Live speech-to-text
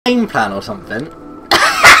game plan or something.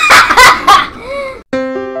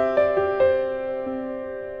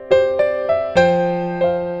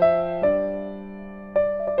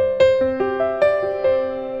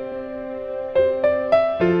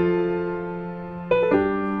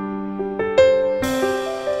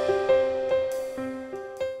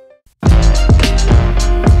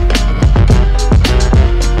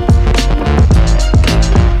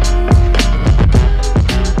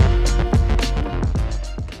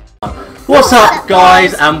 What's up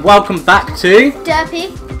guys, and welcome back to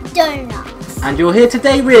Derpy Doughnuts. And you're here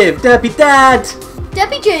today with Derpy Dad,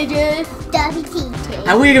 Derpy JJ, Derpy TT,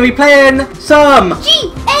 and we're going to be playing some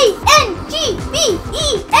G.A.N.G.B.E.A.S.T.S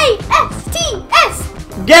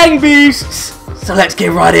G.A.N.G.B.E.A.S.T.S. So let's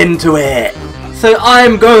get right into it. So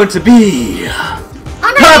I'm going to be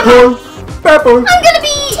purple. I'm going to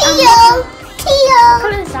be teal. What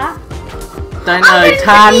colour is that? Don't know, I'm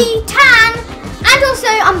tan. going to be tan. And also,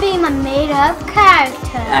 I'm being my made-up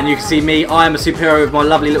character. And you can see me, I am a superhero with my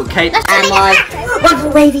lovely little cape and my wonderful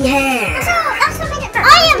wavy hair.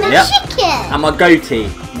 I am a chicken. And my goatee.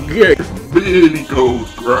 Good. Really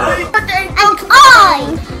goes grand. And I am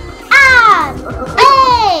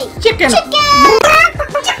a chicken.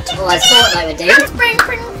 Well, I thought I would do.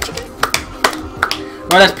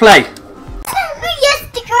 Right, let's play. Yes,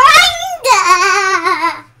 the grinder.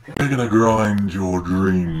 We're gonna grind your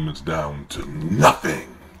dreams down to nothing.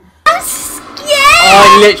 I'm scared.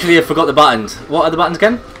 I literally have forgot the buttons. What are the buttons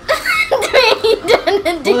again? What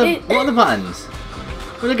are the buttons?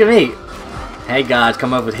 Well, look at me. Hey guys,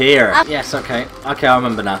 come over here. Yes, okay. Okay, I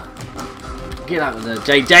remember now. Get out of there,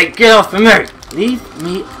 JJ. Get off of me. Leave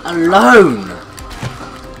me alone.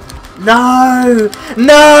 No.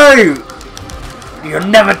 No. You'll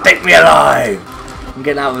never take me alive. I'm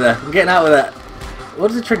getting out of there. I'm getting out of there. What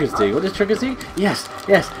does the triggers do? What does triggers do? Yes,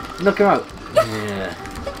 yes. Knock him out. Yeah.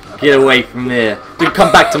 Get away from there. Don't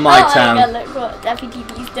come back to my town. Oh my God, look what Derpy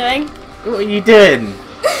TT's doing. What are you doing?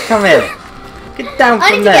 Come here. Get down I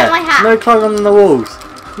from need to there. get my hat. No climbing on the walls.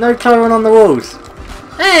 No climbing on the walls.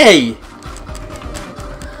 Hey!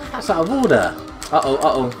 That's out of order. Uh-oh,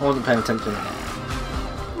 uh-oh. I wasn't paying attention.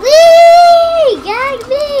 Whee!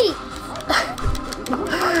 G.A.N.G.B.E.A.S.T.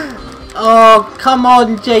 Oh, come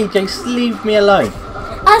on, JJ. Just leave me alone.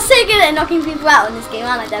 I'm so good at knocking people out in this game,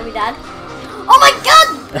 aren't I, Derpy Dad? Oh my God!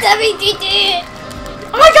 Derpy TT!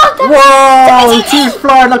 Oh my God! Whoa! She's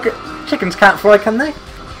flying like a... Chickens can't fly, can they?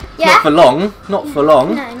 Yeah? Not for long. Not for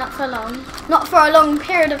long. No, not for long. Not for a long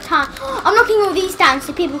period of time. I'm knocking all these down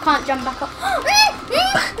so people can't jump back up.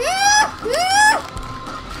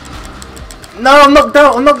 No, I'm knocked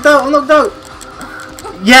out. I'm knocked out. I'm knocked out.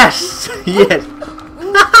 Yes. Yes.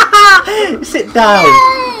 Sit down.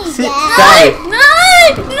 Sit down. No!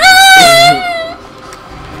 No!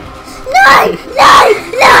 No! No!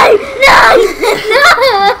 No! No! No!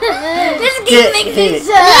 This game makes me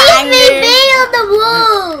so angry. Leave me be on the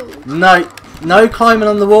wall. No, no climbing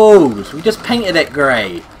on the walls. We just painted it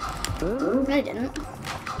grey. No, I didn't.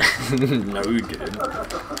 No, you didn't. No!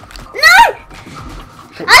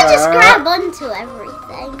 I just grab onto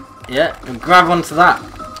everything. Yeah, and grab onto that.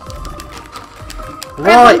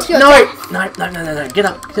 Grab Right, onto your no, death. no, no, no, no, no. Get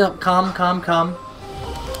up, calm, calm, calm.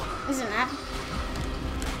 Isn't that?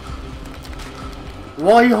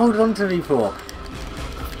 Why are you holding on to me for?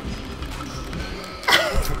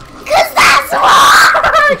 Cause that's why!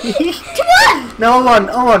 Come on! No, I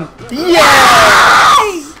won.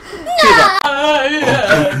 Yes! No!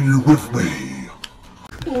 I'm taking you with me.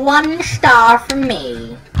 1 star from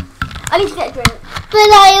me. I need to get a drink. But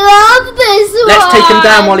I love this one! Let's take him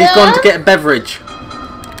down while he's gone to get a beverage.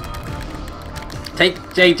 Take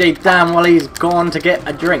JJ down while he's gone to get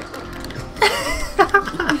a drink.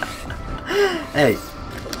 Hey.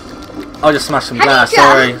 I'll just smash some glass.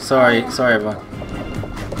 Sorry everyone.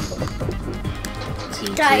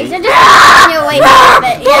 Guys, I'm just taking you away from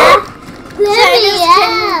it, yeah? Let me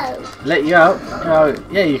out! Let you out? Oh,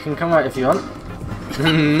 yeah, you can come out if you want.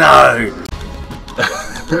 No!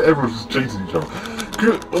 Everyone's just chasing each other.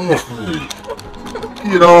 Get off me.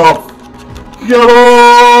 Get off. Get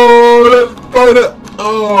off. Let's fight it.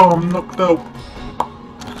 Oh, I'm knocked out.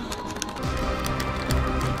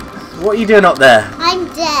 What are you doing up there? I'm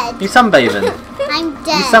dead. You sunbathing? I'm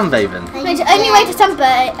dead. You sunbathing? The only way to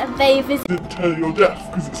sunbathe is... Didn't tell your death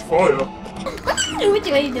because it's fire. Which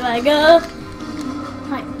way do I go?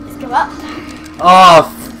 Right, let's go up. Oh,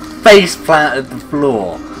 face planted the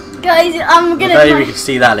floor. Guys, I'm gonna... Maybe we can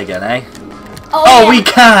see that again, eh? Oh, Oh, yeah. we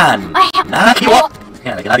can! I have... Nah, keep up!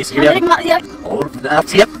 Yeah, look at that, I'm getting my... oh,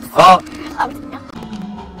 that's it. Oh.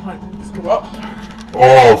 Right, let's go up.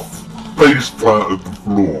 Oh, face planted the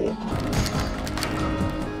floor.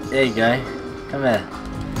 There you go. Come here.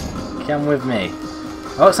 Come with me.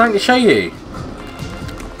 Oh, it's something to show you.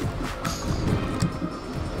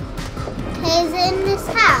 Is it in this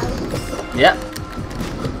house? Yep.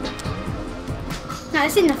 No,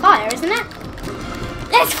 it's in the fire, isn't it?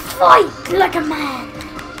 Let's fight like a man.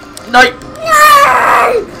 No!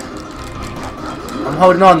 No! I'm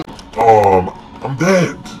holding on. I'm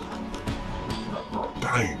dead.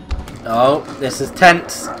 Dang. Oh, this is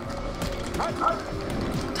tense.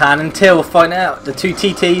 Tan and Till fighting out. The two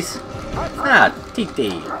TTs. Ah,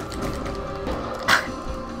 TT.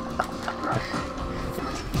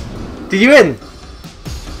 Did you win?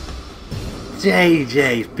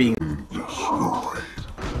 JJ's being Destroyed.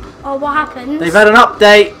 Oh, what happened? They've had an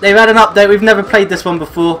update. They've had an update. We've never played this one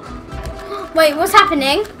before. Wait, what's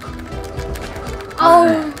happening?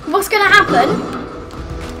 Oh, what's gonna happen?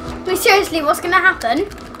 Wait, seriously, what's gonna happen?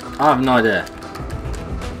 I have no idea.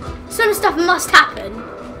 Some stuff must happen.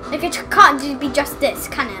 Like, it can't be just this,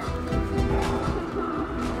 can it?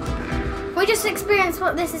 We just experience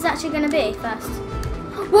what this is actually gonna be first.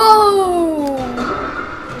 Whoa!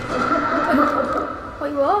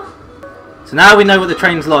 Wait, what? So now we know what the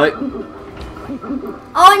train's like.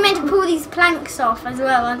 Oh, you meant to pull these planks off as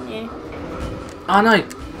well, aren't you? Oh no.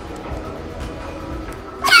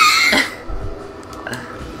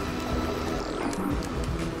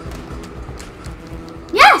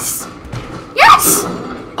 Yes! Yes!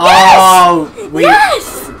 Oh, we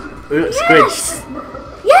Yes! we got squidged.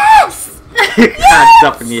 Yes! Hands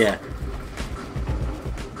up in the air.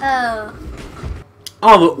 Oh.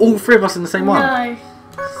 Oh, we're all three of us in the same one. No.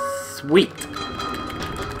 Sweet.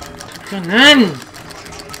 Come on.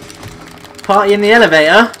 Party in the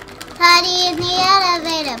elevator. Party in the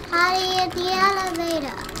elevator. Party in the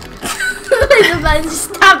elevator. The man's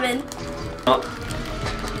stabbing. Oh.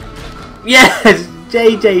 Yes,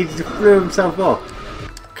 JJ just flew himself off.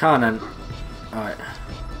 Cannon. Alright.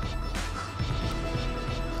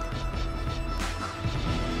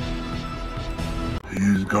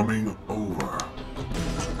 He's coming over.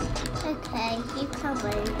 Okay, you come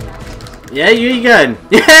over. Yeah, you going?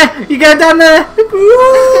 Yeah, you going down there?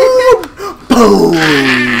 Boom!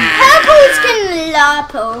 Purple's getting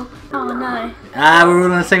Larple. Oh no. Ah, we're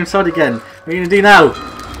all on the same side again. What are you gonna do now?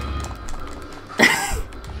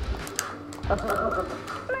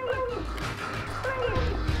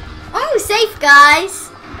 Oh, safe, guys.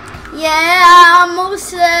 Yeah, I'm all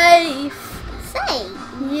safe. Safe?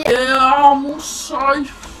 Yeah, I'm all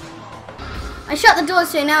safe. I shut the door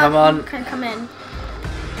so now Come I on. can come in.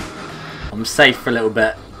 I'm safe for a little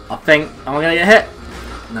bit. I think. Am I gonna get hit?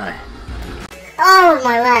 No. Oh,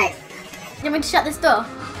 my leg. You want me to shut this door?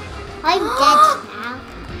 I'm dead now.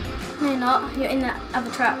 No, you're not. You're in that other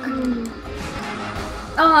truck.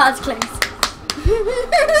 Oh, that's close. You're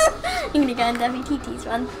gonna go in Derpy TT's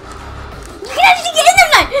one. You can actually get in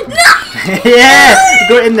there now! No! Yeah!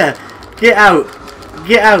 Go in there. Get out.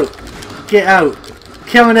 Get out. Get out.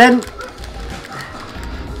 Come on in.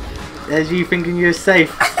 There's you thinking you're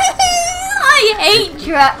safe. I hate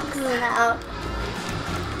trucks now.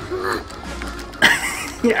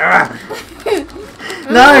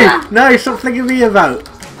 No! No! Stop thinking me about. No!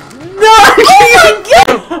 Oh my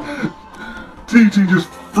god! TT just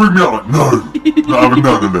threw me out like, no, not having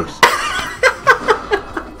none of this.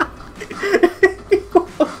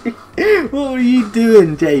 What were you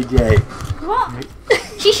doing, JJ? What?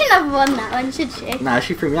 She shouldn't have won that one, should she? Nah,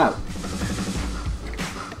 she threw me out.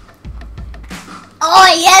 Oh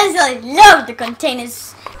yes, I love the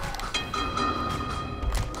containers.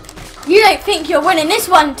 You don't think you're winning this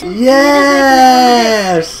one?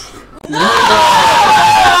 Yes!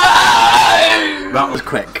 That was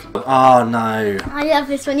quick. Oh no. I love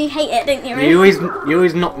this one. You hate it, don't you? You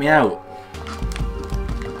always knock me out.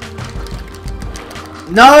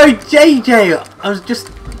 No, JJ! I was just.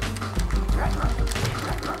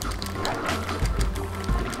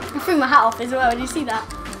 I threw my hat off as well. Did you see that?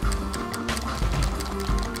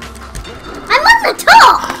 I'm on the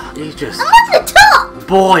top. You just. I'm on the top.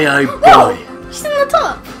 Boy, oh boy. Whoa, she's on the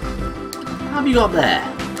top. How have you got there?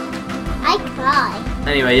 I cry.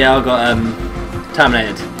 Anyway, yeah, I got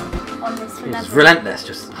terminated. On this It's relentless,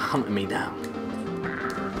 just hunting me down.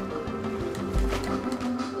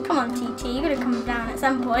 Come on, TT. You gotta come down at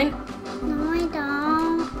some point. No, I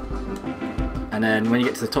don't. And then when you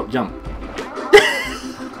get to the top, jump.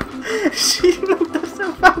 She knocked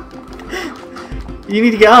herself out. You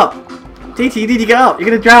need to get up. TT, you need to get up. You're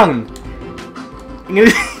gonna drown. You're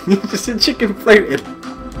just a chicken floating.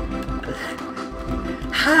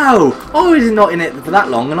 How? I was not in it for that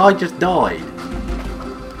long and I just died.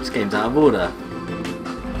 This game's out of order.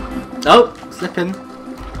 Oh, slipping.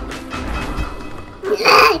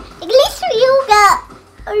 At least we all got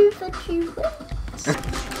over 2 wins.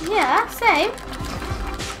 Yeah, same.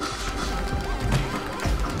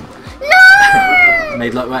 No!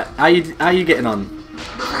 Made like wet. How you getting on?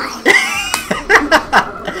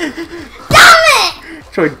 Damn it!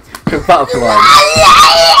 Try butterfly.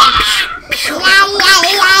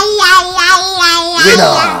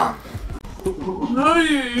 Winner! No,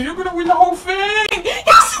 you're gonna win the whole thing!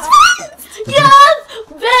 Yes! Yes!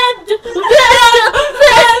 Bed!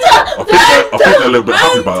 I think they're a little bit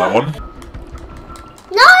happy about that one.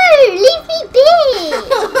 No! Leave me be!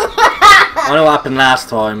 I know what happened last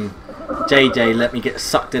time. JJ let me get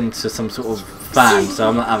sucked into some sort of fan, so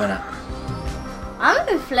I'm not having it.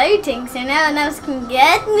 I'm floating, so no one else can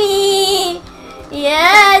get me.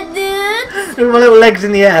 Yeah, dude. Look at my little legs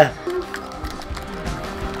in the air.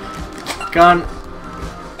 Go on.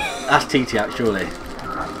 That's TT out, surely.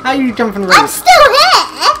 How are you jumping the rope? I'm still here.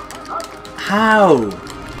 How?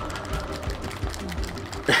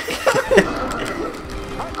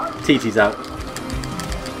 TT's out.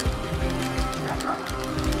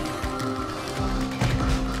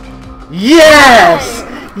 Yes!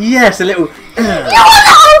 Yes, a little. You want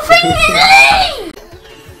the whole thing to leave?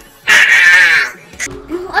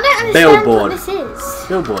 I don't understand Billboard. what this is.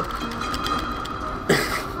 Billboard.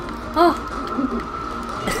 Oh.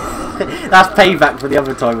 That's payback for the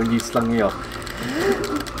other time when you slung me off.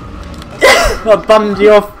 I bummed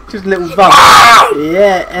you off. Just a little bump.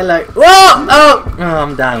 Yeah, hello. Whoa! Oh! Oh,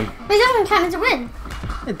 I'm down. But it doesn't count as a win.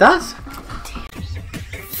 It does.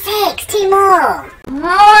 60 more.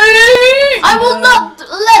 I will not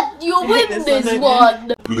let you win this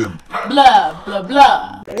one. Blimp. Blah blah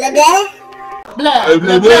blah. Blah blah. Blah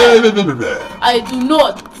blah blah. I do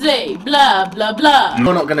not say blah blah blah.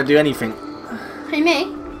 You're not going to do anything. Hey, me?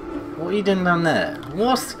 What are you doing down there?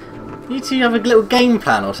 What's... You two have a little game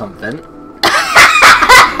plan or something?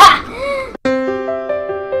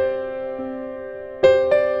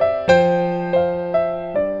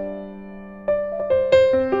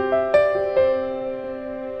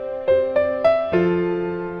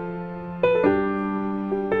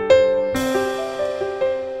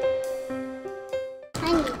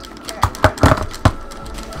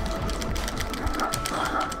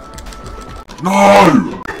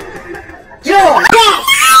 No! Yes!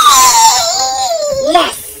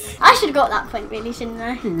 Yes! I should have got that point, really, shouldn't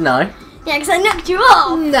I? No. Yeah, because I knocked you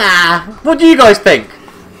off. Nah. What do you guys think?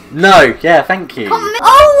 No. Yeah, thank you. Oh,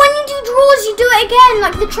 when you do draws, you do it again,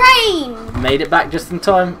 like the train. Made it back just in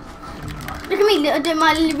time. Look at me, doing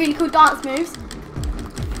my really cool dance moves.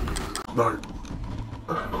 No.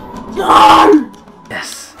 No!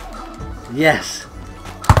 Yes. Yes.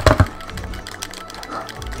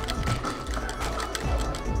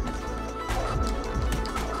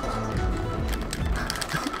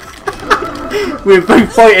 We're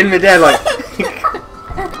both fighting mid-air like.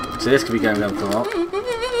 So this could be going down for a while.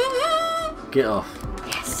 Get off.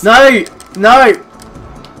 Yes. No! No!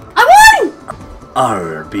 I won!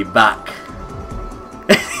 I'll be back.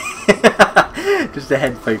 Just a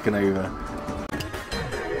head poking over.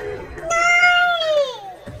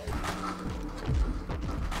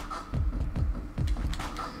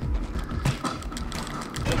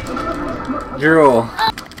 Draw.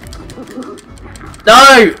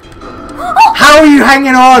 No! How are you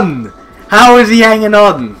hanging on? How is he hanging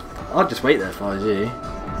on? I'll just wait there if I was you.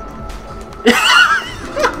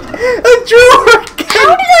 A draw again!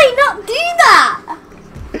 How did I not do that?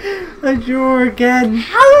 A draw again.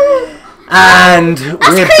 How? And That's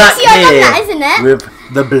we're crazy back I done here that, isn't it? with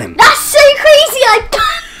the blimp. That's so crazy I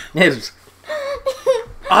done. Yes.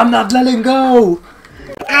 I'm not letting go.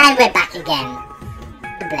 And we're back again.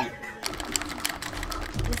 The blimp.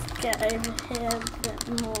 Let's get over here a bit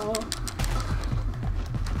more.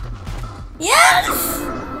 Yes!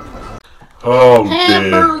 Oh dear.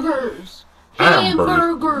 Hamburgers. Hamburgers.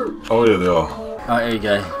 Hamburgers. Oh yeah, they are. Alright, here you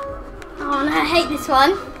go. Oh no, I hate this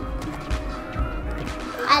one.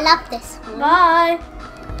 I love this one. Bye.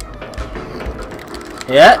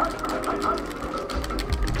 Yeah.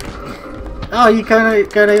 Oh, you going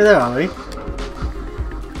over there, are we?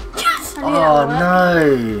 Yes! I knew that Oh would work.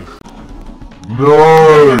 no.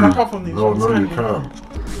 No! No, you can't.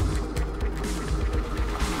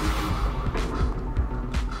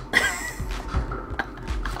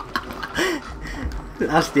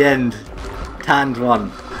 That's the end. Tanned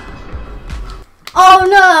one. Oh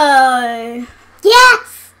no!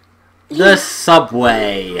 Yes! The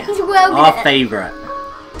Subway. He's well good Our at it. favourite.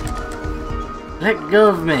 Let go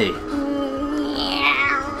of me.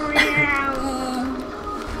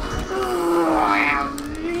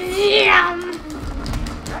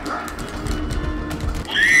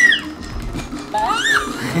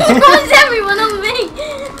 Why is everyone on me?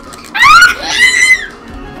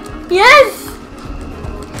 Yes!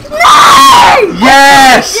 No!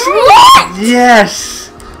 Yes! What? Yes!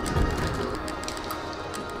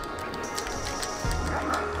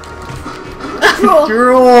 Draw.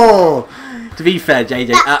 Draw! To be fair, JJ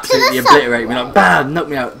Back to absolutely the side. obliterated me. Like, bam, knock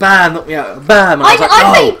me out, bam, knock me out, bam. And I was like, I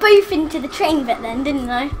oh! put you both into the train bit then, didn't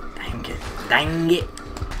I? Dang it, dang it.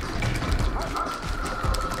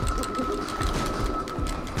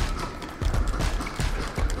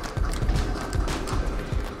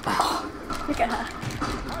 Look at her.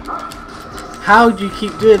 How do you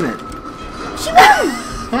keep doing it? She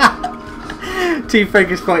won! Two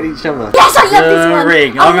focus fight each other. Yes, I love this one.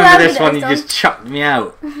 Ring. I I'm remember loving this one, you this just chucked me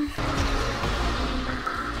out.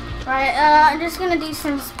 Right, I'm just gonna do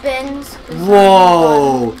some spins.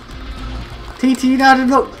 Whoa! TT, you know how to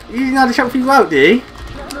look, you know how to chuck people out, do you?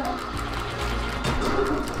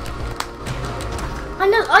 I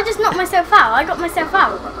know, I just knocked myself out. I got myself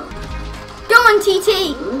out. Go on,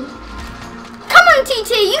 TT. Come on,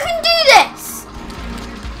 TT. You can do this.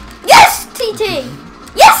 Yes, TT.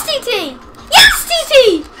 Yes, TT. Yes,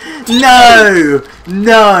 TT. No!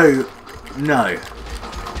 No! No.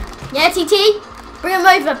 Yeah, TT. Bring him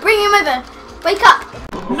over. Bring him over. Wake up.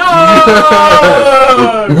 No!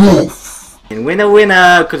 Winner,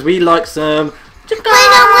 winner, because we like some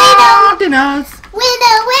Winner, dinners.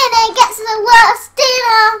 winner, winner gets the worst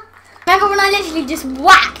dinner. Remember when I literally just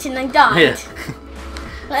whacked and I died? Yeah.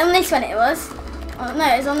 Like on this one it was. Oh no,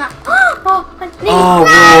 it was on that. Oh, my knee. Oh,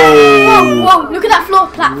 Whoa, whoa, look at that floor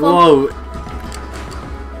platform. whoa.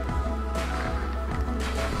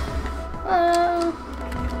 Whoa.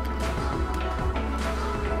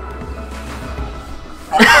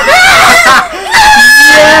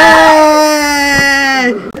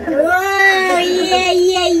 Yay! Oh, yeah,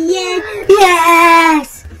 yeah, yeah.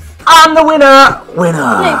 Yes. I'm the winner! No,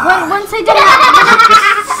 Winner! once I do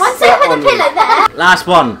that, once I put the pillow there. Last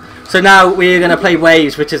one. So now we're going to play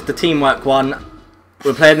Waves, which is the teamwork one.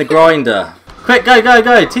 We're playing the grinder. Quick, go, go,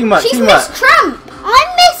 go. Teamwork, She's teamwork. Miss Trump.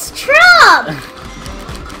 I'm Miss Trump.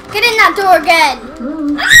 Get in that door again.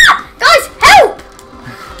 Ah! Guys, help!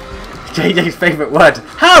 JJ's favourite word.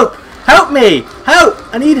 Help! Help me! Help!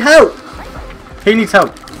 I need help! Who needs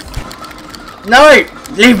help? No!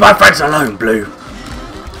 Leave my friends alone, Blue.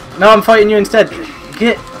 No, I'm fighting you instead.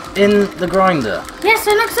 Get in the grinder. Yes,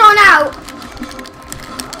 so knock someone out.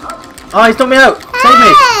 Oh, he's knocked me out! Save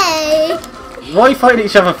me! Hey. What are you fighting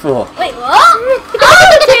each other for? Wait, what?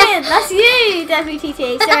 Oh, dude, that's you, Derpy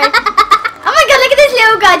TT. Sorry. Oh my god, look at this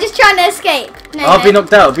little guy just trying to escape. No, I'll no. be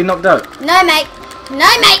knocked out, I'll be knocked out. No, mate. No,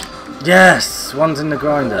 mate. Yes! One's in the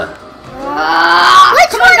grinder. Which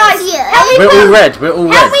Come on, guys. one's you? Help me We're pull. all red, we're all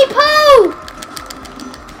Help red. me pull.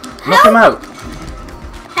 Knock him out.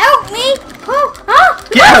 Help me pull. Oh,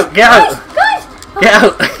 Get out, get out. Guys. Get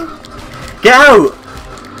out! Get out!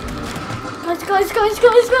 Guys.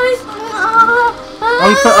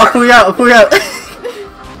 I'll pull you out, I'll pull you out.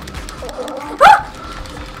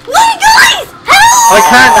 No, guys. Help. I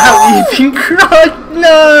can't help you, you've been crying.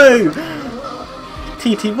 No!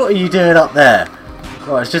 TT, what are you doing up there?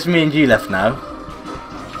 Oh, it's just me and you left now.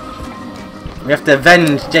 We have to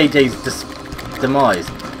avenge JJ's demise.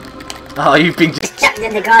 Oh, you've been just... Chucked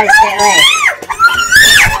in the garden straight away.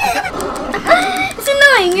 It's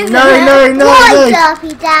annoying, isn't it? No, Why, no.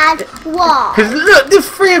 Derpy Dad? Why? Because look, the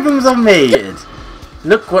three of them's on me.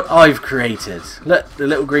 Look what I've created. Look, the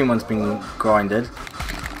little green one's been grinded.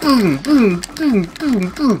 Boom, boom, boom, boom,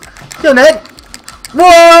 boom. Done it.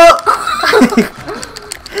 What?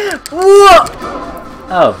 What?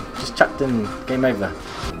 Oh, just chucked in. Game over.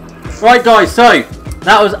 Right, guys. So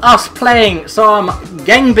that was us playing some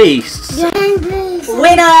G.A.N.G.B.E.A.S.T.S. G.A.N.G.B.E.A.S.T.S.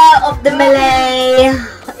 Winner of the melee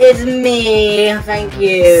is me. Thank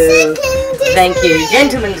you. Thank you.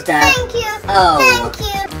 Gentleman's Dad. Thank you. Oh. Thank you.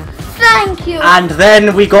 Thank you. And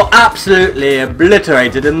then we got absolutely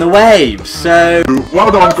obliterated in the waves. So Well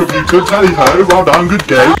done, computer. Tally ho. Well done. Good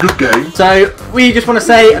game. Good game. So we just want to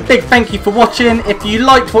say a big thank you for watching. If you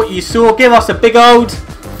liked what you saw, give us a big old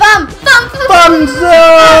thumbs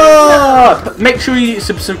up. Make sure you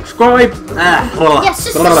subscribe. Yes,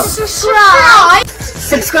 Subscribe.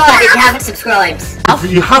 Subscribe if you haven't subscribed. If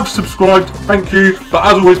you have subscribed, thank you. But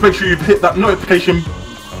as always, make sure you hit that notification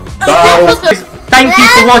bell. Thank you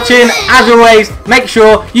for watching. As always, make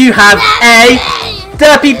sure you have a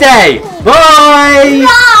derpy day. Bye.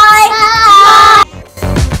 Bye.